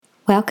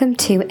Welcome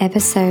to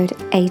episode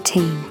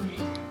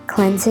 18,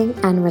 Cleansing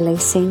and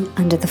Releasing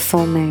Under the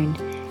Full Moon.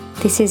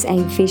 This is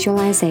a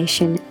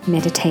visualization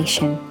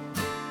meditation.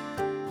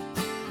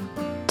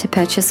 To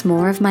purchase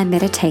more of my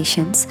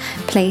meditations,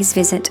 please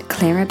visit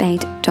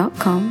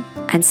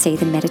clarabate.com and see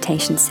the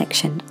meditation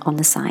section on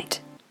the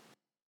site.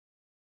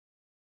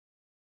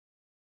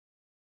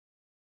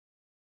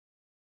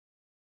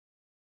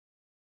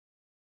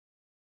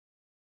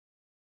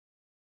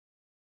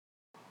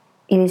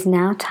 It is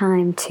now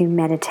time to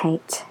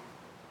meditate.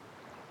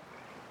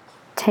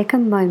 Take a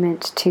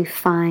moment to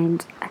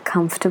find a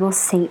comfortable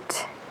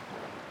seat.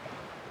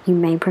 You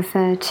may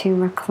prefer to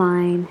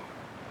recline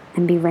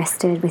and be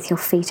rested with your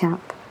feet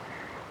up.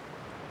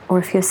 Or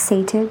if you're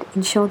seated,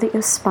 ensure that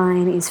your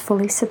spine is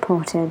fully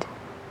supported.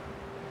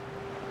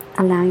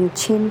 Allow your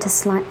chin to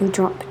slightly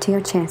drop to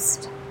your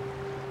chest,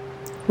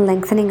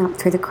 lengthening up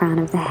through the crown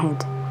of the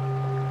head.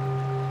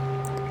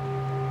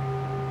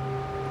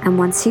 And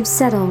once you've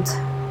settled,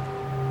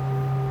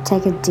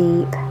 take a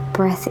deep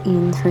breath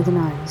in through the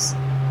nose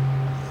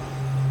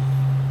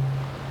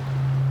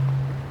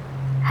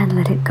and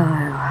let it go.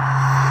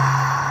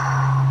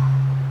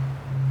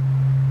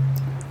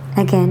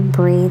 Again,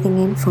 breathing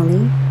in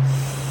fully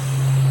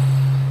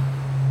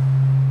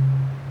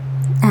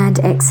and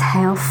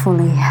exhale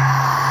fully.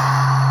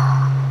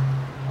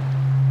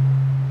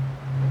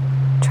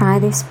 Try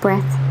this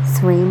breath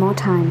 3 more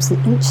times,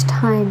 and each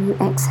time you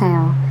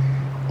exhale,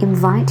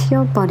 invite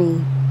your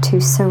body to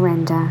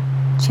surrender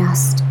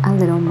just a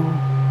little more.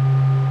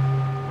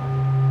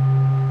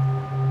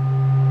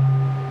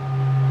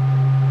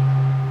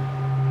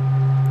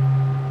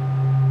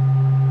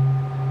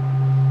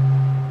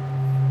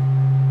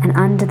 And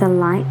under the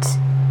light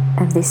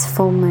of this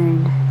full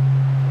moon,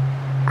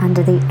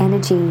 under the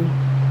energy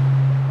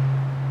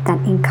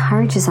that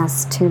encourages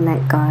us to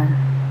let go,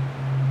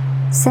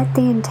 set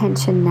the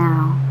intention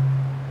now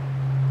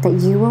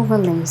that you will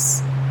release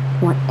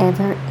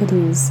whatever it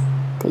is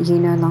that you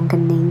no longer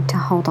need to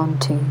hold on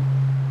to.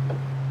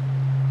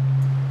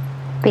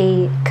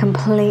 Be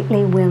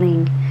completely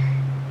willing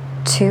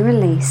to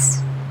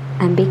release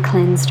and be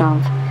cleansed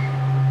of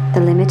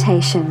the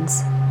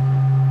limitations,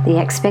 the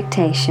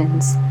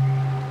expectations,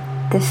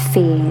 the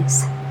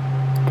fears,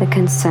 the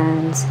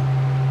concerns,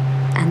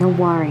 and the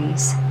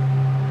worries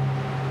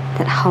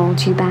that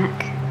hold you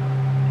back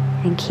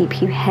and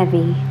keep you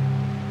heavy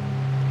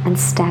and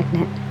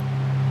stagnant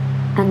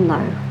and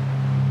low.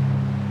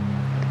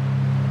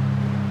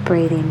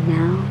 Breathe in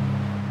now,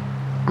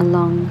 a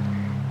long,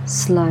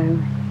 slow,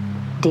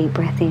 deep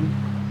breath in.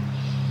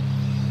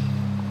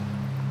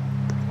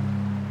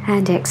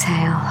 And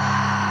exhale.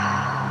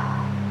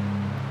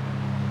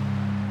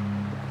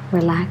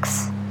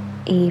 Relax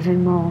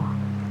even more.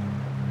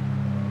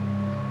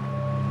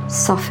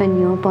 Soften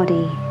your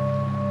body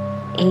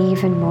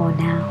even more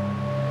now.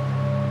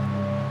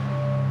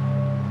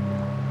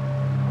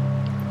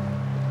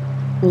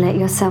 Let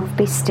yourself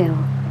be still.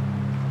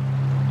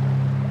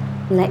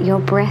 Let your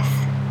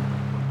breath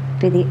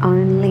be the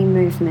only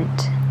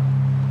movement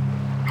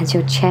as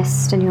your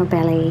chest and your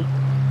belly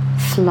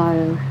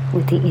flow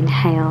with the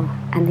inhale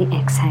and the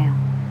exhale.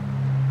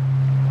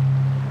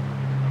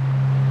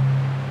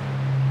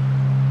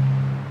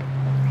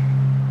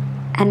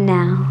 And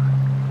now,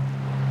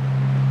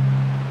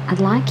 I'd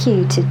like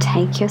you to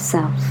take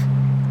yourself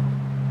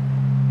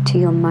to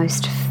your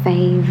most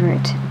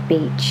favorite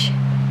beach.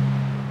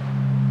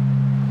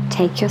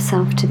 Take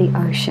yourself to the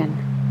ocean.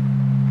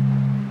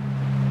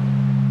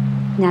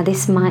 Now,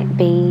 this might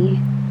be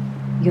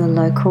your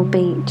local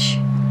beach,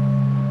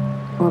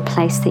 or a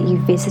place that you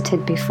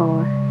visited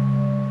before,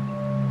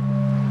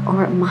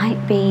 or it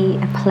might be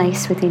a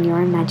place within your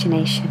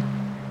imagination,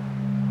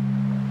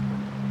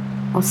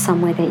 or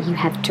somewhere that you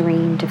have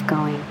dreamed of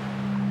going.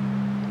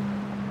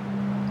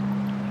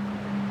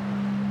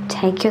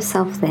 Take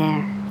yourself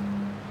there.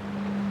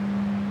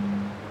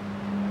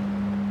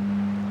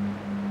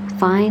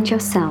 Find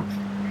yourself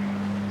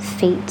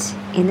feet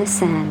in the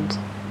sand,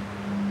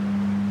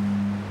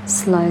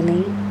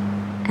 slowly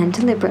and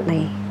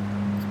deliberately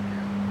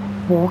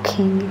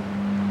walking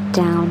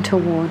down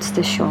towards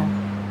the shore.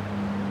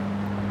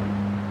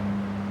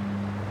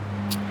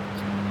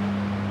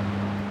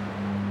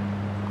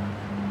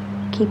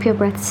 Keep your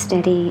breath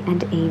steady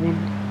and even.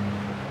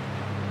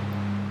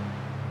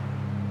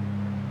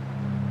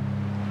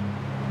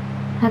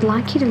 I'd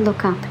like you to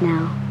look up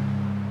now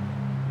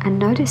and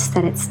notice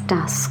that it's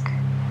dusk.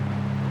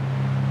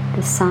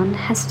 The sun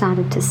has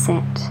started to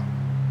set.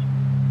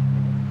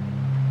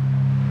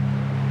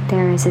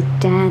 There is a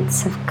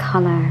dance of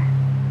color,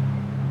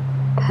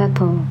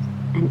 purple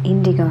and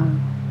indigo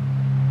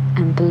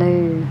and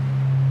blue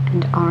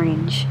and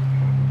orange,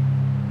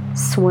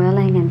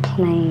 swirling and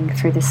playing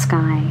through the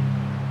sky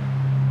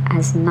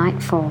as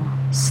nightfall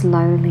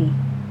slowly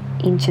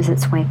inches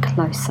its way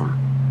closer.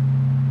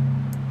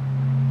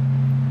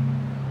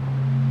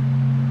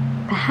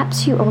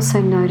 Perhaps you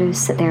also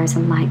notice that there is a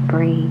light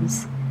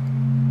breeze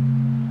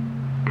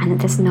and that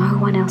there's no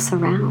one else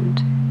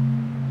around.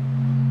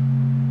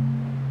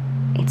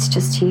 It's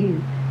just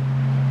you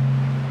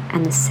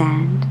and the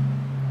sand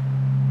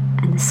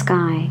and the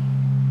sky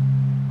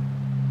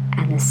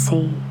and the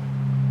sea.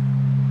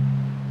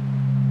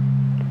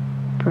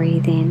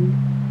 Breathe in,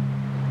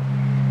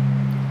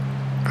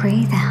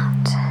 breathe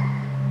out,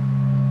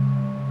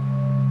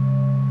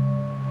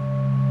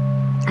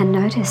 and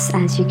notice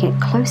as you get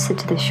closer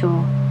to the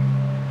shore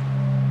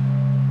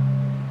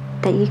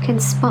that you can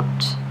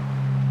spot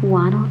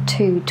one or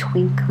two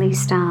twinkly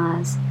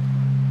stars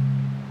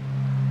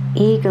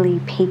eagerly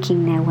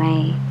peeking their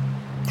way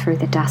through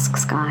the dusk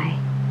sky.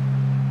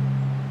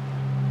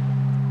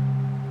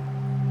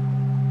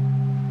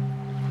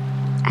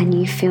 And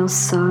you feel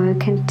so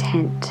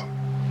content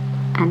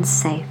and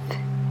safe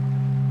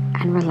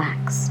and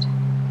relaxed.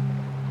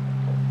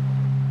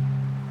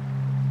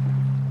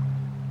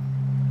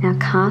 Now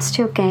cast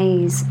your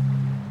gaze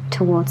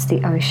towards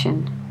the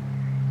ocean,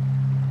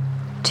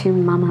 to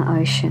Mama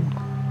Ocean.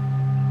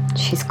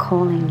 She's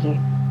calling you.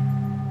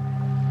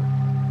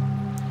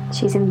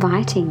 She's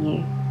inviting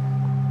you.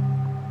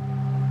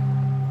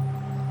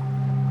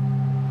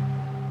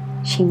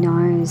 She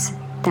knows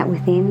that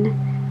within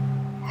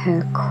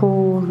her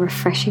cool,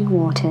 refreshing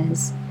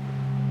waters,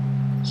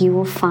 you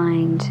will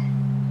find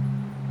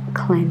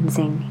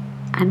cleansing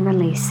and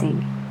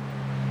releasing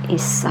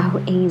is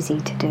so easy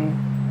to do.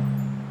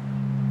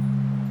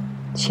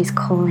 She's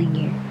calling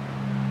you.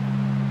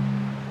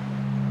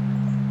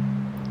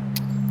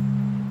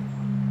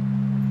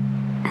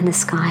 And the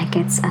sky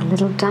gets a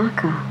little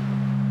darker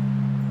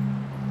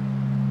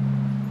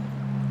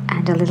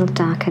and a little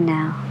darker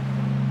now.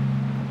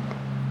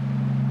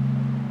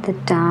 The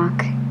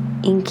dark,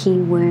 inky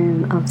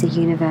womb of the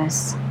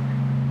universe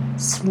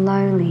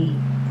slowly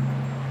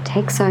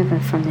takes over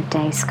from the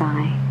day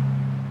sky,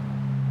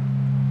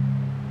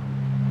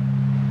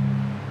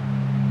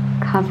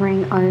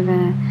 covering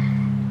over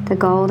the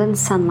golden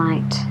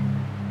sunlight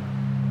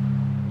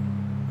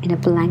in a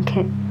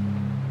blanket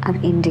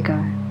of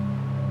indigo.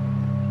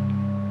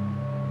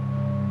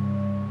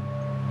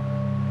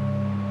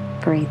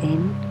 Breathe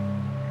in,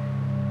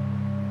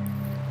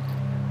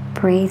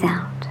 breathe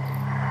out.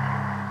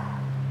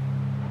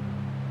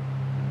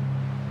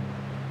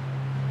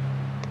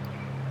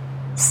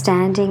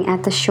 Standing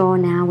at the shore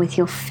now with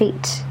your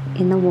feet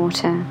in the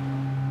water,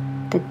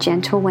 the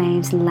gentle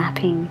waves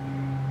lapping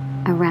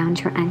around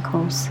your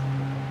ankles.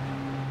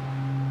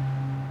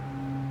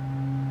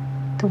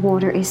 The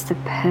water is the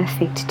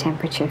perfect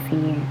temperature for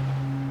you.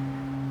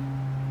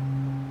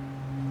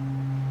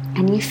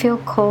 And you feel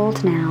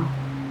called now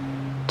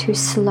to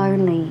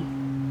slowly,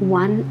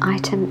 one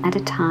item at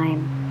a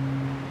time,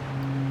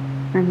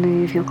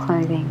 remove your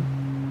clothing.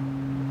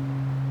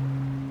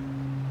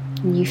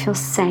 You feel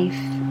safe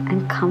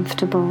and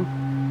comfortable.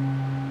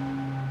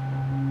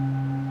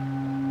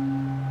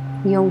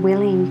 You're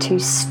willing to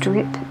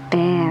strip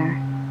bare,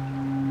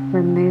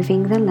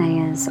 removing the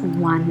layers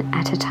one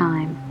at a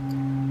time.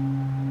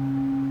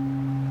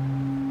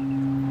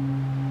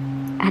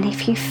 And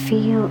if you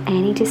feel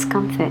any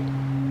discomfort,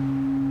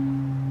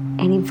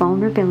 any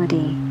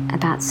vulnerability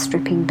about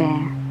stripping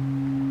bare,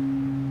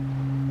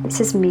 this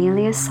is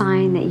merely a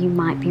sign that you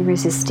might be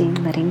resisting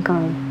letting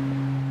go.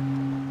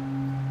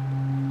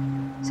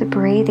 So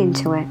breathe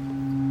into it.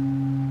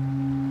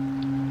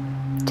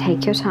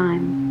 Take your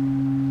time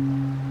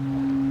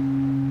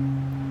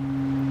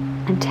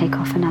and take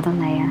off another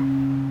layer.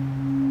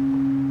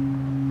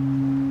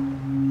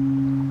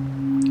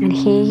 And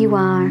here you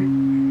are,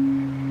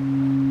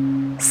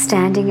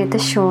 standing at the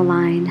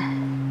shoreline,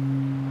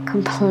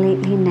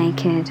 completely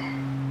naked,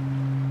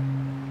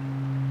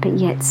 but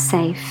yet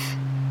safe,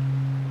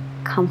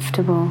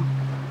 comfortable,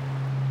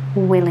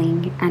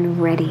 willing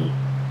and ready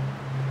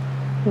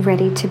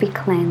to be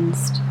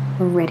cleansed,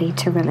 ready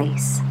to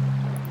release.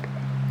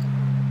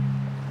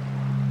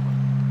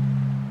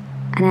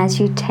 And as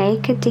you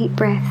take a deep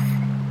breath,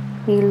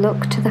 you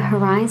look to the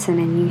horizon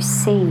and you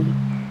see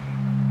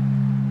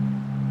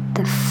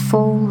the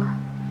full,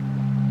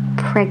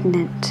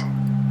 pregnant,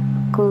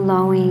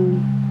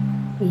 glowing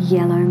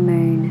yellow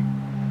moon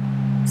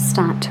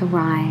start to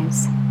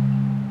rise.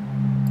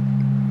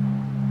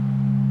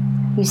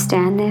 You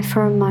stand there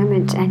for a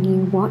moment and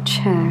you watch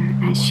her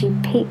as she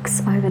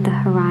peeks over the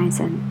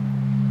horizon,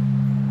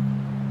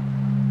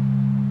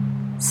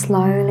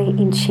 slowly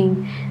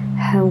inching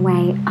her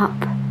way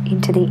up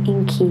into the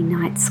inky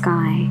night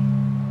sky.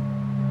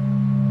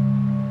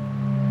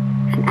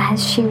 And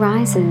as she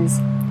rises,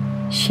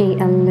 she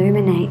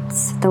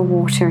illuminates the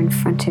water in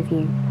front of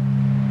you.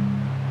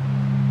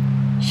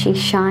 She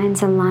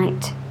shines a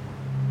light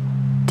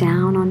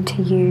down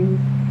onto you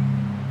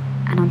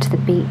and onto the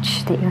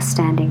beach that you're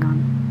standing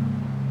on.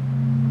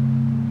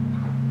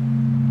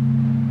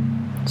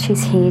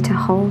 She's here to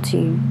hold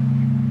you.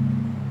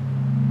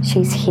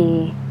 She's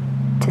here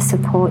to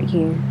support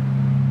you.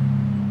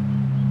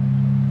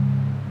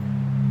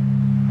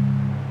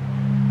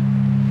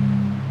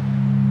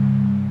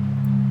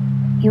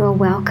 You are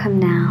welcome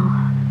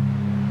now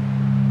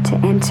to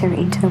enter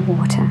into the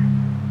water.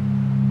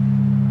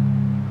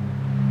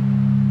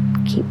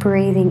 Keep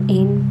breathing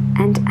in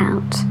and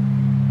out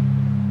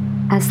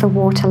as the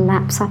water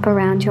laps up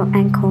around your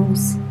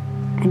ankles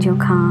and your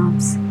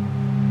calves,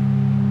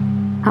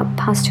 up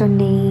past your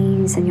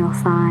knees and your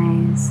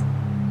thighs,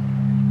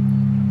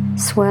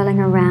 swirling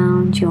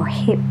around your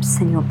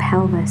hips and your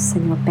pelvis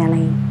and your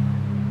belly,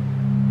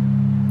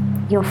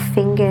 your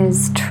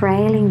fingers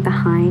trailing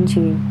behind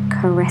you,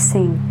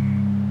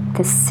 caressing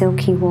the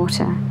silky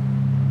water,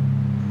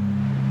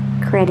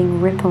 creating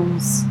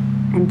ripples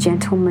and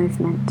gentle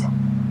movement.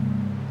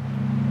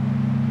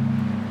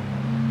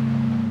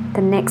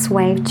 The next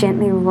wave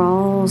gently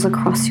rolls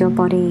across your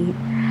body,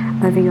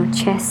 over your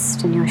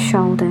chest and your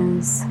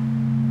shoulders.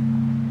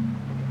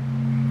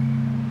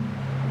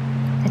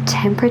 The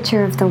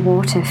temperature of the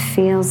water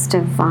feels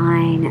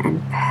divine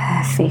and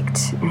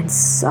perfect and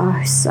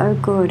so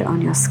good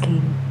on your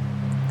skin.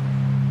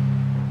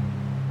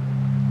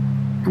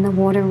 And the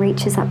water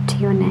reaches up to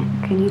your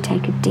neck, and you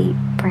take a deep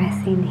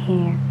breath in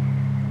here.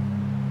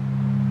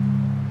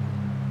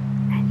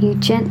 And you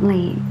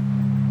gently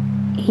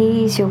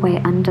ease your way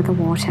under the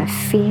water,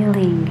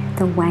 feeling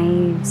the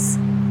waves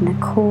and the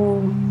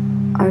cool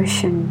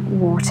ocean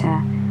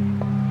water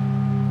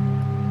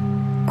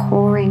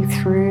pouring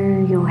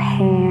through your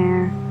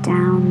hair,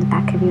 down the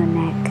back of your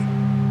neck.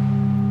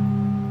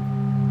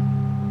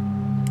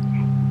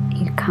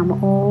 You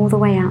come all the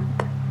way up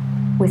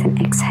with an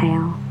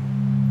exhale.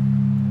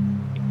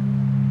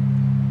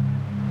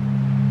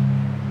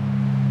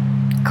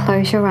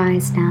 Close your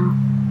eyes now.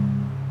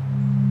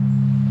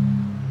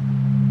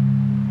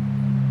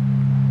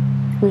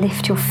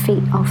 Lift your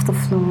feet off the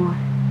floor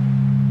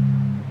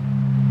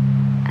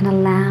and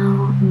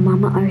allow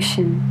Mama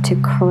Ocean to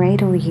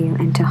cradle you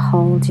and to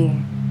hold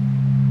you.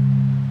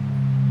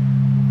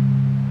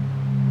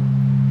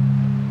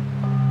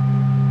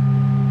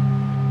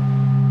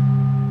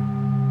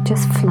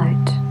 Just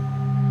float.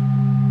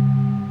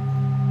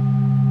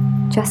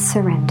 Just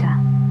surrender.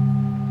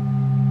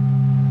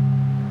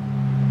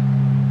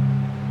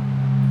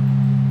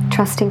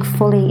 Trusting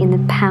fully in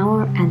the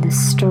power and the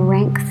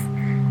strength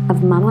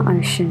of Mama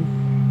Ocean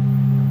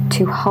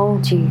to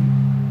hold you.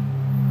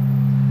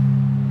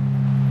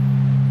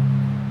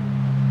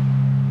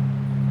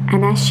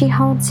 And as she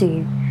holds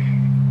you,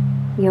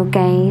 your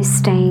gaze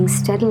staying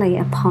steadily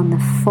upon the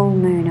full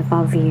moon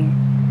above you,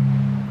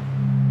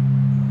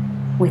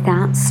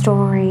 without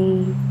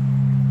story,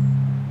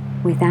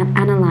 without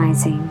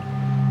analyzing,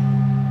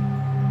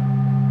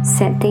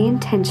 set the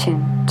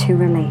intention to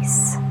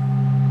release.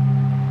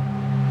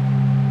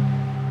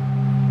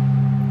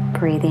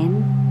 Breathe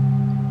in.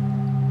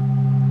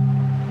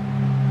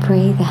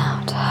 Breathe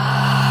out.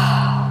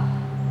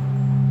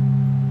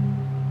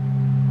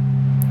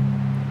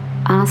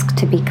 Ask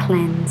to be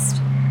cleansed.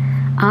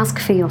 Ask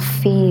for your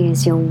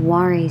fears, your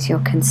worries, your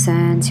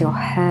concerns, your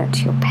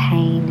hurt, your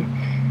pain.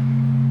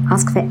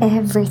 Ask for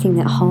everything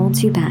that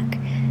holds you back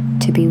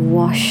to be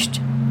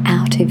washed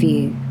out of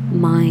you,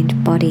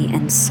 mind, body,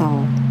 and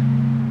soul.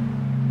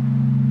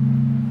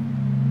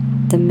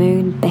 The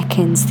moon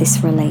beckons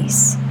this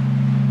release.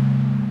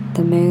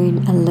 The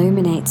moon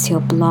illuminates your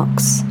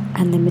blocks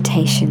and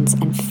limitations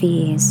and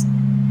fears.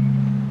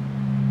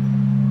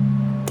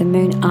 The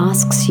moon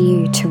asks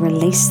you to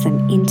release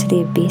them into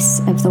the abyss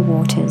of the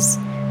waters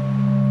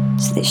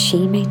so that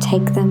she may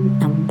take them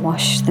and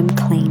wash them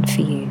clean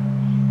for you.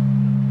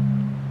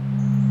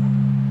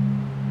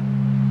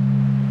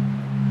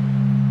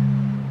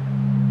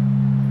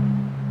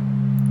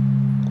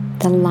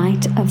 The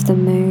light of the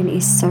moon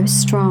is so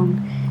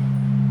strong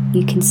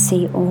you can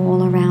see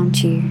all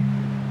around you.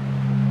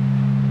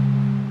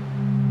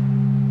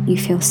 You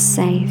feel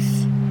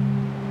safe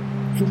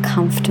and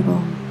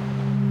comfortable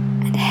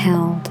and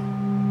held.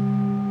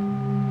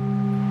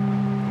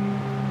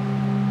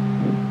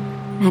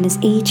 And as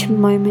each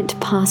moment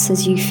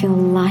passes, you feel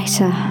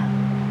lighter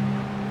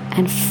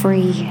and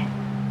free,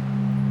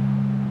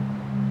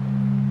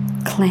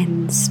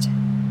 cleansed.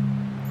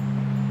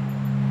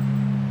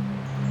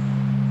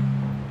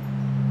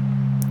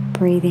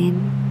 Breathe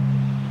in,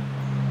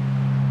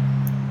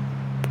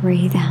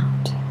 breathe out.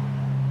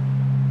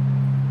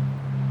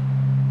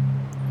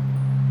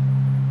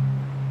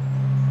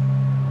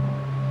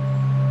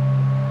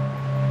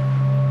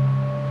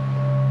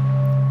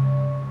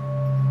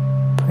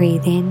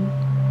 Breathe in,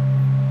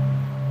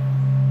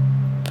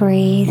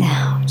 breathe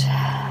out.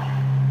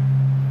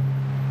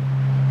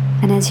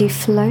 And as you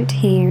float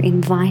here,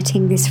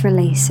 inviting this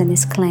release and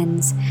this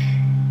cleanse,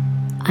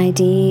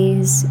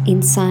 ideas,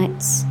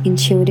 insights,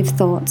 intuitive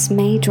thoughts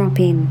may drop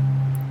in.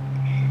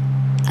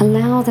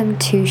 Allow them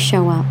to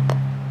show up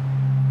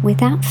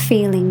without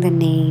feeling the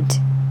need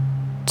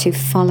to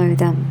follow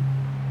them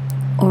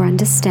or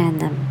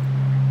understand them.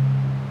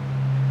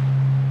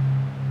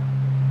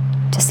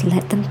 Just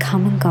let them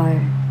come and go.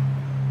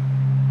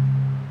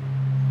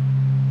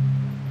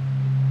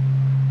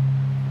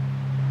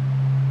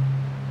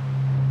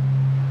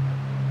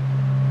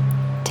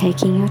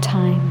 Taking your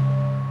time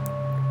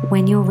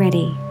when you're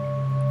ready,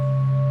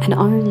 and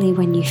only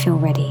when you feel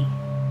ready.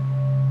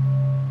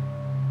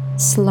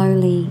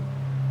 Slowly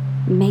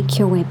make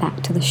your way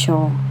back to the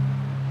shore.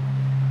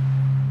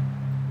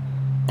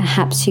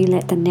 perhaps you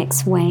let the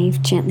next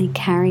wave gently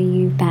carry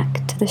you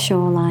back to the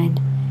shoreline.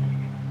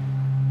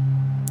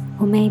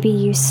 Or maybe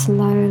you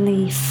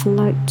slowly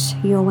float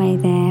your way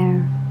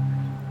there,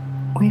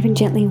 or even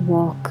gently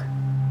walk.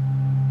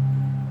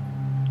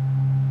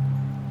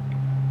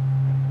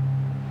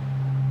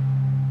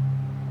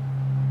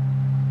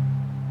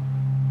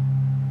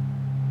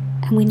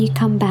 And when you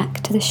come back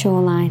to the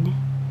shoreline,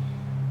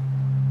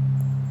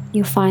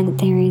 you'll find that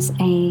there is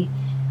a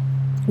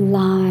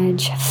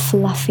large,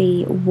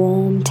 fluffy,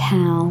 warm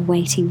towel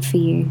waiting for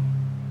you.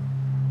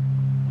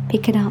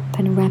 Pick it up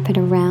and wrap it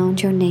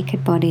around your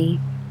naked body,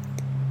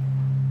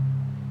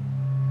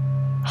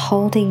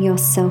 holding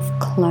yourself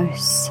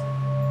close,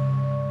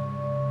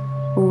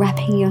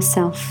 wrapping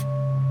yourself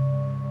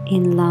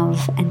in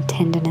love and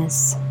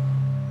tenderness.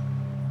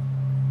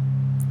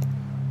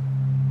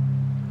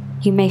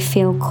 You may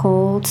feel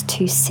called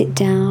to sit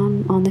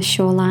down on the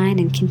shoreline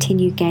and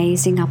continue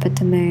gazing up at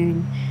the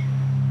moon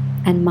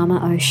and Mama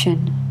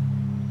Ocean.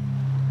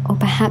 Or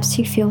perhaps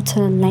you feel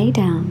to lay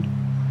down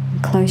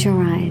and close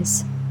your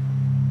eyes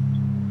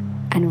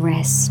and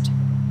rest.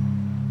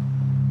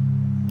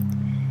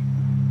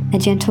 A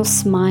gentle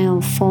smile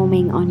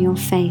forming on your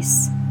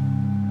face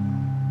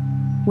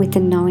with the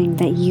knowing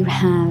that you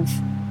have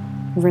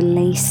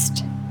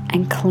released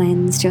and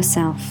cleansed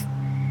yourself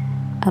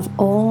of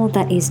all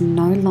that is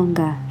no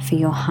longer for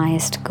your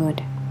highest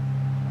good.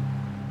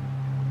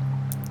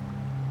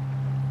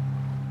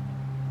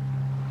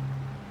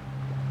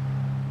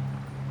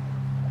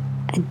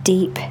 A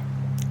deep,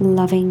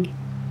 loving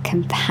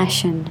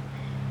compassion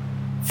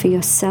for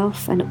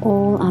yourself and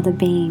all other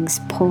beings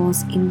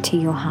pours into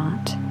your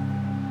heart.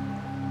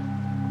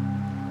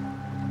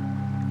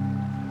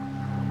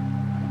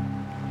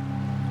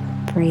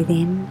 Breathe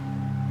in,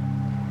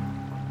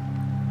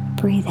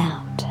 breathe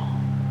out.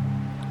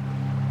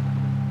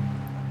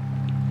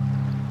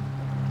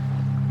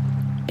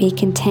 Be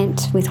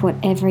content with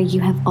whatever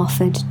you have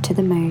offered to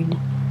the moon.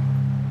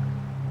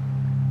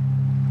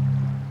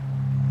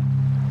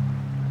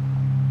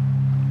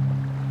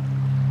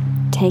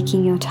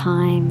 Taking your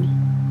time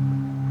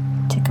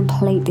to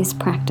complete this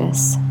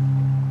practice,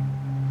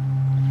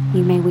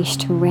 you may wish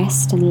to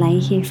rest and lay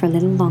here for a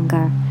little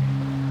longer,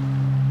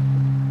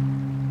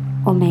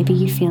 or maybe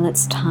you feel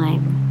it's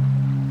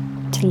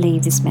time to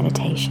leave this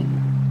meditation.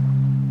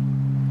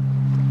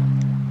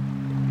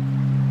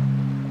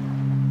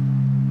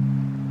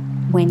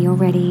 When you're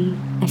ready,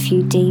 a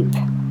few deep,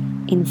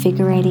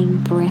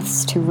 invigorating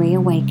breaths to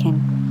reawaken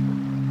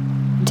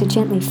and to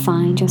gently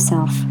find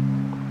yourself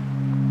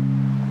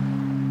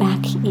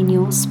back in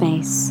your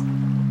space,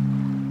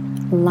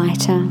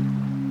 lighter,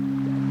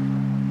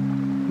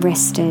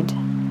 rested,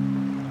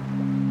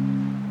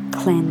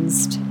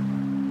 cleansed,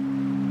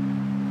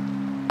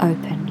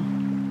 open,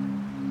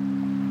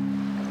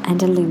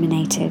 and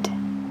illuminated.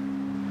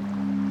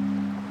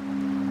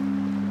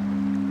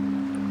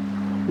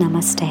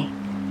 Namaste.